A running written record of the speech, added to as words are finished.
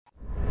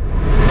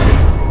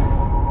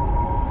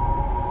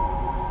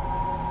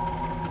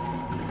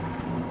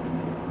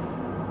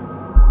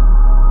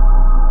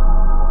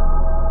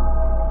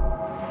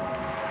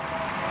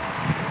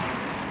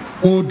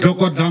ku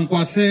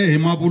dlokodlankwase hi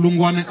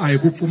mavulungwane a hi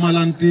ku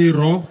pfumala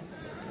ntirho,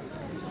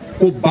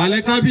 ku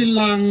baleka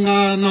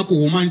vilanga na ku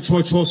huma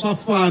nchocho swa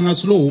fana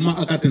swilo huma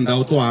aka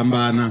tindhawu to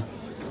hambana.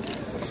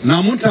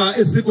 Namuntlha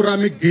i siku ra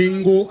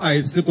migingu a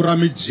hi siku ra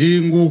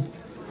mijingu.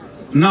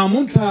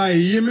 Namuntlha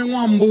hi yime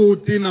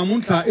n'wambuti,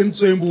 namuntlha i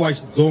ntswembu wa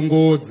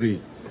xidzongodzi.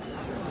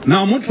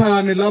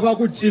 Namuntlha ni lava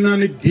ku cina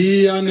ni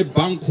giya ni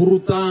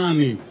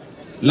bankhurutani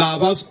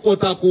lava swi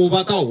kota ku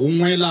va ta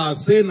hun'wela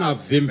se na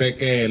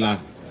vhimbekela.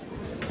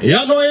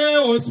 Yaloye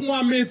hosi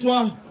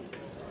NWAMITWA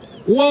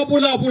wa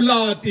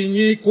vulavula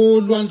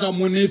tinyiko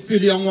Lwandlamuni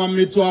fili ya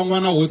NWAMITWA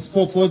n'wana hosi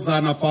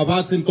Fofozana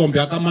Favasi ntombi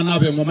ya ka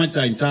Manave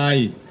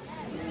N'wamancayincayi.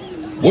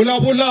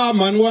 Vulavula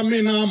mhani wa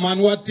mina,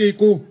 mhani wa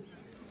tiko.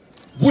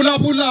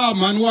 Vulavula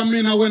mhani wa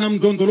mina, wena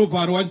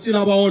mdondolovari wa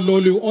ncila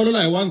vaololi,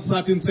 olola hi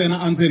wansati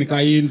ntsena andzeni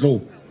ka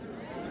yindlu.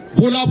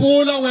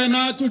 Vulavula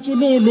wena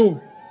Chuchululu.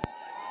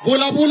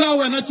 Vulavula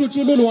wena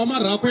Chuchululu wa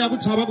marhako ya ku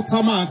chava ku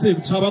tshama hansi hi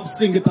ku chava ku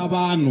singita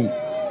vanhu.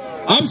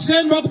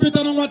 Avuxeni va ku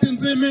vitana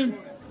N'watindzimi,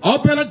 a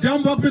vupela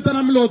dyambu va ku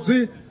vitana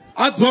Milobyi,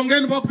 a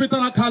dzongeni va ku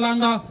vitana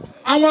Khalanga,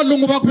 a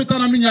n'walungu va ku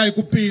vitana Minyayi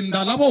ku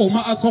Pinda, lava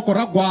huma a soko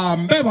ra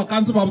Gwambe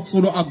vakandzi va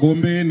Vutsulo a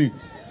Gombeni.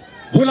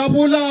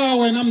 Vulavula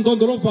wena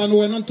mdondolovhani,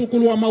 wena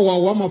ntukulu wa mawawa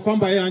wa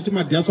mafamba ehanci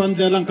madya swa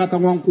ndlela nkata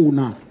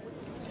n'wankuna.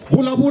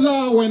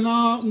 Vulavula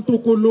wena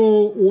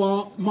ntukulu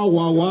wa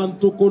mawawa,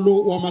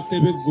 ntukulu wa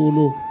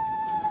Mahlevezulu.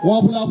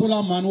 Wa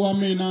vulavula mhani wa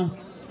mina,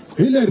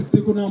 hi leri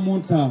tiko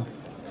namuntlha,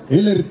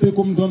 hi leri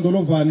tiko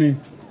mdondolovhani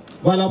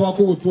va lava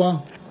ku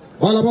twa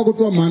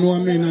mhani wa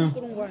mina,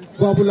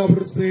 va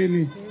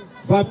vulavuriseni,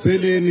 va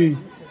byeleni,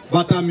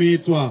 va ta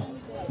mitwa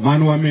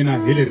mhani wa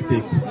mina hi leri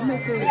tiko.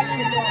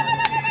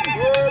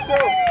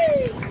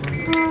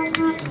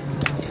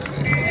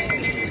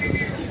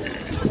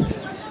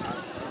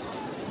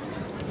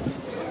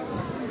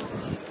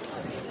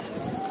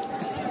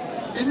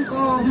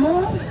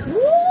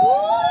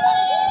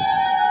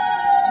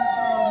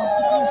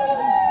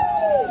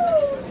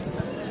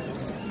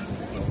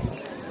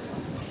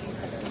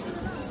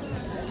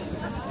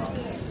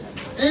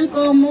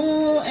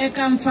 Inkomu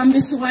eka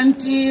mfambisi wa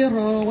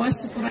ntirho wa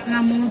siku ra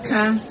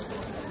namuntlha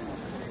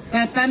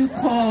Tatani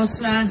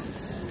Khosa.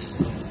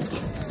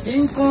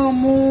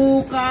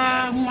 Inkomu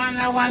ka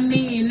n'wana wa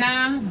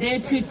mina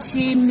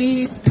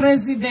Deputy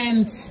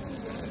President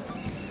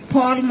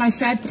Paul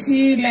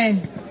Mashatile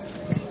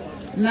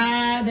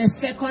na the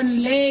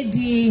second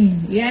lady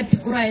ya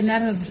tiko ra hina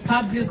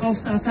Republic of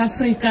South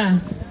Africa.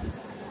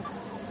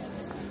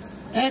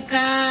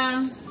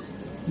 Eka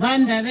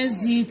Bandave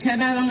zitha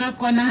lava nga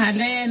kona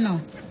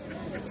haleno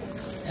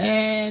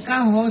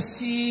ka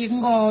hosi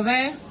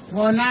Ngove,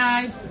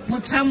 vona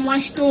mutshami wa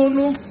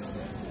xitulu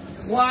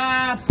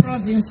wa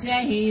province ya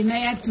hina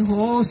ya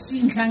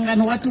tihosi,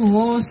 nhlangano wa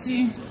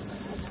tihosi,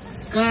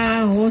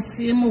 ka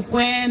hosi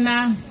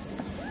Mukwena,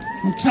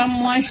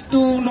 mutshami wa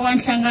xitulu wa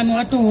nhlangano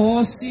wa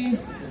tihosi,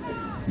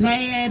 na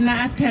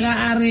yena a thlela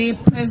a ri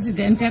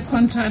president ya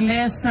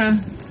Contralesa.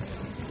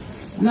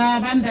 Na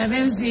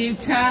Bandave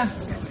zitha,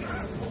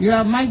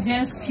 Your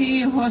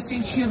Majesty Hosi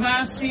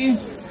Chivasi,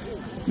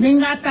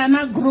 ningata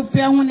na group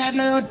ya n'wina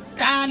leyo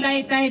tala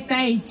ita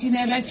hi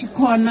cinela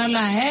Chikona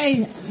la.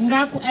 Hey,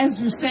 ngaku as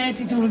you said,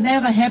 it will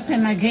never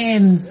happen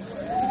again.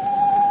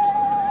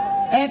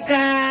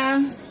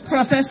 Eka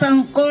Professor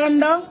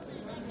Nkondo,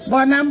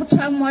 bona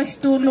mutshami wa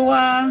xitulu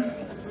wa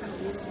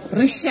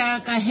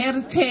Rixaka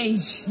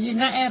Heritage, yi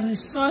nga a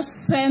resource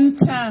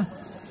center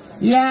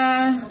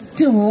ya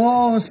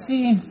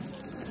tihosi.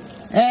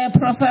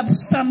 Professor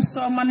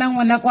Samson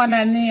manangwana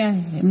kwalania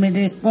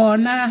mele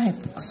kona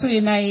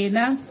suina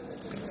hina,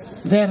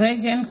 the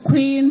Regent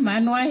Queen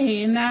manwa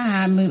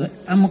hina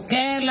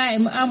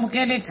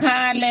amukele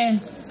khale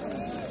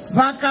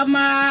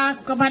vakama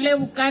kamale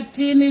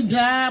vukatini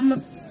bya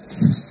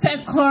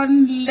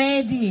second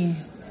lady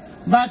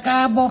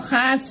vaka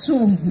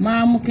Bogatsu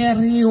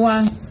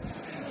maamukeriwa.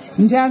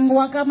 Ndyangu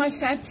wa ka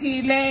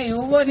Mashatile hi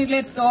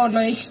vonile tolo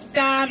hi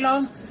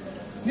xitalo.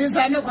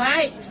 Nisani ku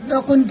hayi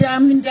loko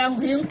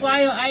ndyangu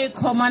hinkwayo a yi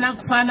khomana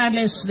ku fana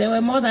leswi, there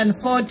were more than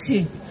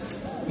 40.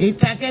 Hi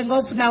take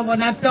ngopfu na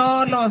vona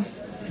tolo,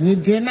 hi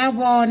dye na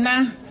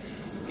vona,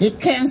 hi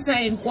khensa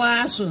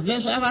hinkwaswo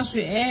leswi a va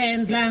swi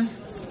endla.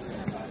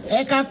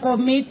 Eka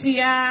komiti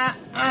ya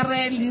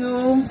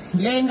RLU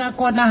leyi nga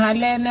kona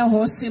halene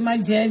hosi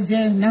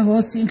Majeje na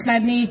hosi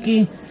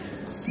Nhlaniki,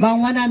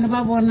 van'wana ni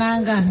va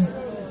vonanga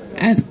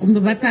kumbe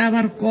va ta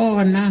va ri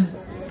kona.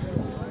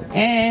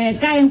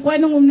 Ka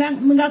hinkwenu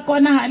mi nga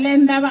kona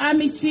haleni lava a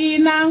mi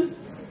cina,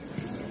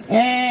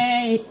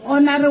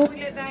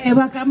 onariwile na hi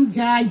va ka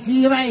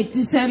Mjaji va hi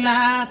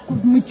tisela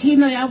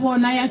michino ya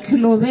vona ya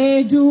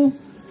Khilobedu.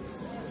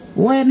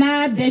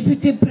 Wena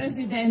Deputy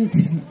President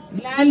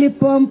la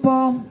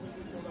Limpopo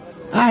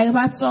a hi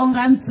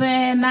Vatsonga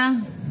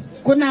ntsena,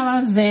 ku na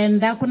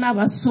Vavenda, ku na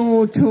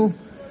Vasotho.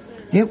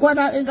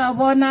 Hikwalaho i nga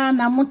vona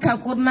namuntlha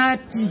ku ri na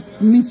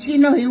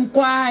michino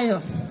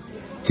hinkwayo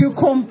to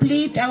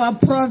complete our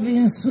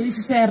province, which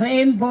is a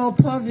rainbow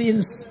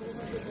province.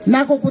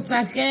 Na ku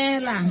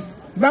tsakela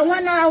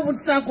van'wana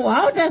vutisa ku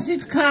how does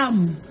it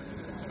come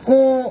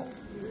ku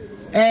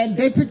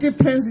deputy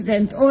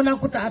president ola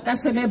ku ta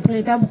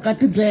celebrate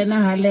vukati bya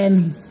yena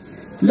haleno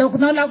loko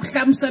no la ku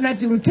hlamusela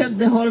it will take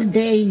the whole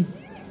day.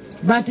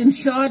 But in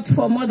short,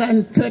 for more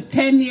than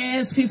 10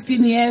 years,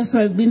 15 years,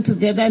 we've been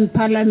together in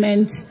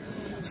Parliament.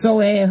 So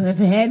we've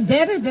had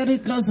very, very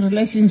close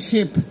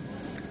relationship.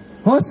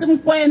 Hosi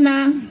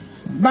Mkwena,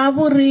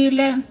 Babu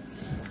Rile,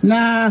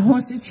 na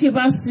Hosi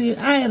Chibasi,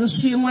 I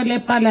swin'we le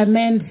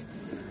Parliament.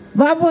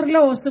 Babu Rile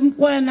Hosi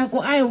Mkwena, ku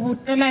I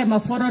vutela ma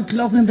 4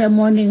 o'clock in the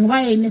morning.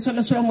 Why in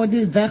solo swin'we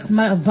di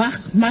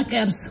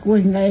Vachmakers ku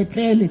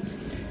NGHETLENGE,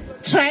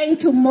 trying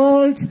to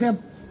mold the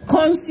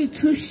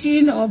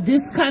constitution of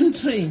this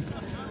country.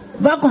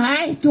 Baku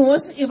hai to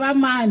Hosi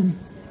Ibaman.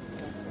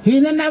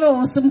 Hina na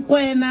Hosi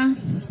Mkwena,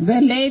 the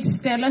late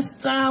Stella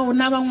Star,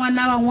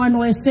 one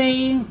were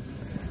saying,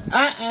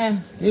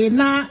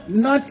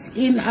 not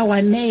in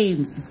our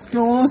name. To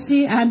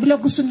Hosi, ambilo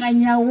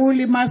kusunganya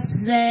uli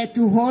mas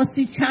to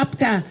Hosi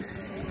chapter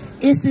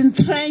is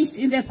entrenched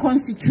in the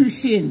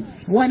constitution.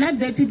 Wana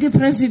deputy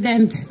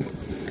president,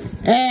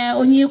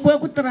 unyikwe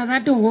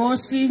kutrana to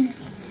Hosi,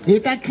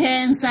 ita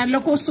cancer,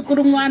 loko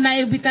sukurumwana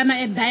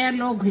ibitana a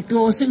dialogue to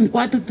Hosi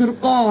nkwatu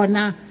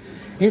turkona,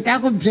 ita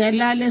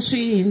kubyela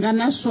leswi hinga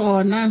na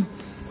swona.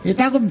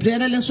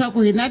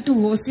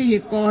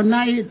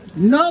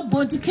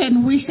 Nobody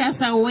can wish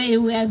us away.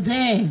 We are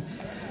there.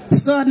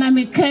 So na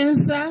mi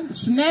cancer,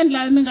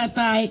 sunenla mi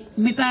ngatai,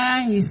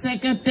 mita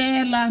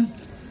iseketela,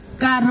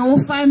 karo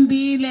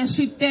fambile,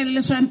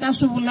 switele swanta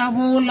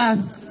suvulavula,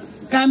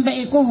 kambe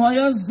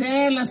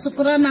ikuhoyozela,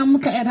 sukurana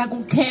muka era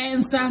ku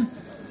cancer,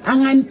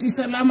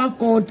 angantisela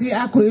makoti,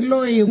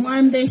 akuilo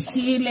yingwambe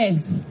shile.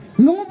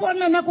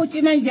 Nungubona na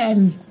kuchina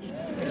njani?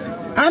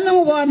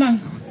 Nungubona?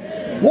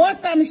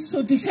 Wotan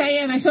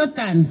sutishayana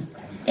shotan.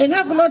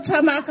 Ina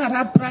glota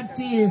makara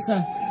practice.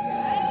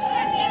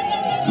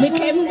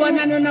 Mikem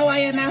bona nuna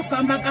wayana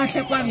famba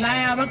kahle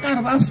kwalaya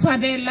bakarba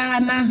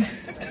fadelana.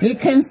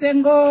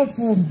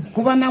 Ikensengofu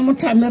kubana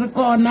mutamiri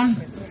kona.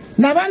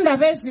 Nabanda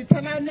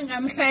bezithala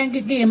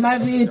ningamhlangi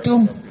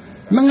kimabito.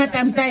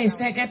 Mangatamta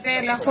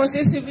iseketela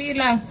khosi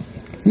sibila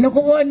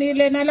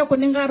nikubonile naloko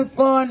ningari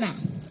kona.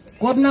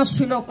 Kona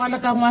swilo kwala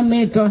ka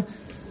NWAMITWA.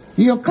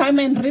 You come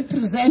and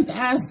represent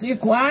us.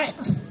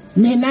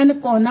 Minani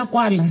kona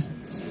kwala.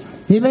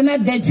 Even a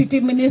deputy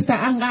minister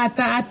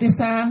angata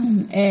atisa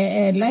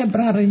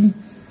library.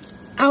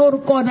 Our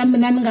kona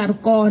minangar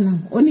kona.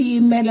 Uni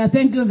email.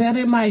 Thank you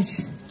very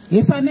much.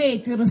 If I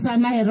need to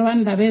Rosana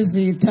Rwanda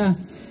visita.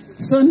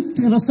 So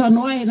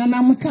Rosanoa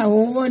inamuta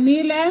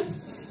uonile.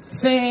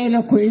 Se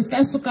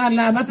lokuita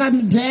sukala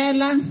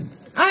batamjela.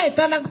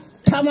 Tala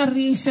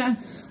tamarisha.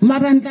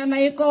 Marandala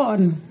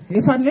ikon.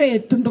 If I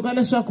need to do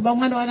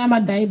a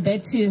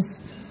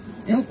diabetes,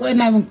 when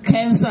I'm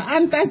cancer,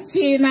 Anta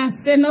China,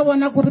 say no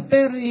one could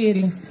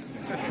peril.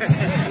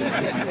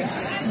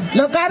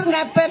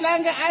 Lokaranga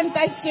Pelanga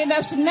Anta China,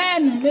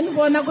 Sunan,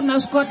 Minwana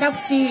Scott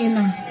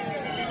China.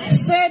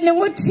 Say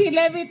Nuti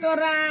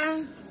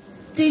Levitora,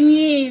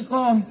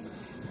 Tiniko.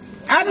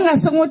 Anga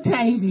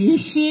Samutai,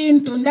 Yishin,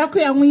 Tundaku,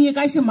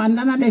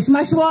 Munikashimandana, the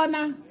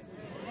Smashwana.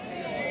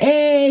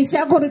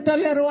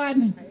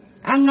 Shakuritolerwan.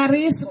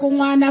 Angaris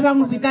kumwana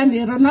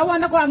bangubitandiro na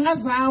wana ko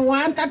angaza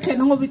wanta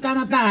thena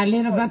ngubitana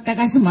tale ra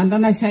takasimanda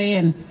na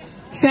shayen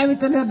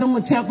savitole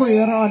dongo chako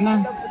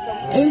yorona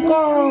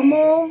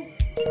inkomo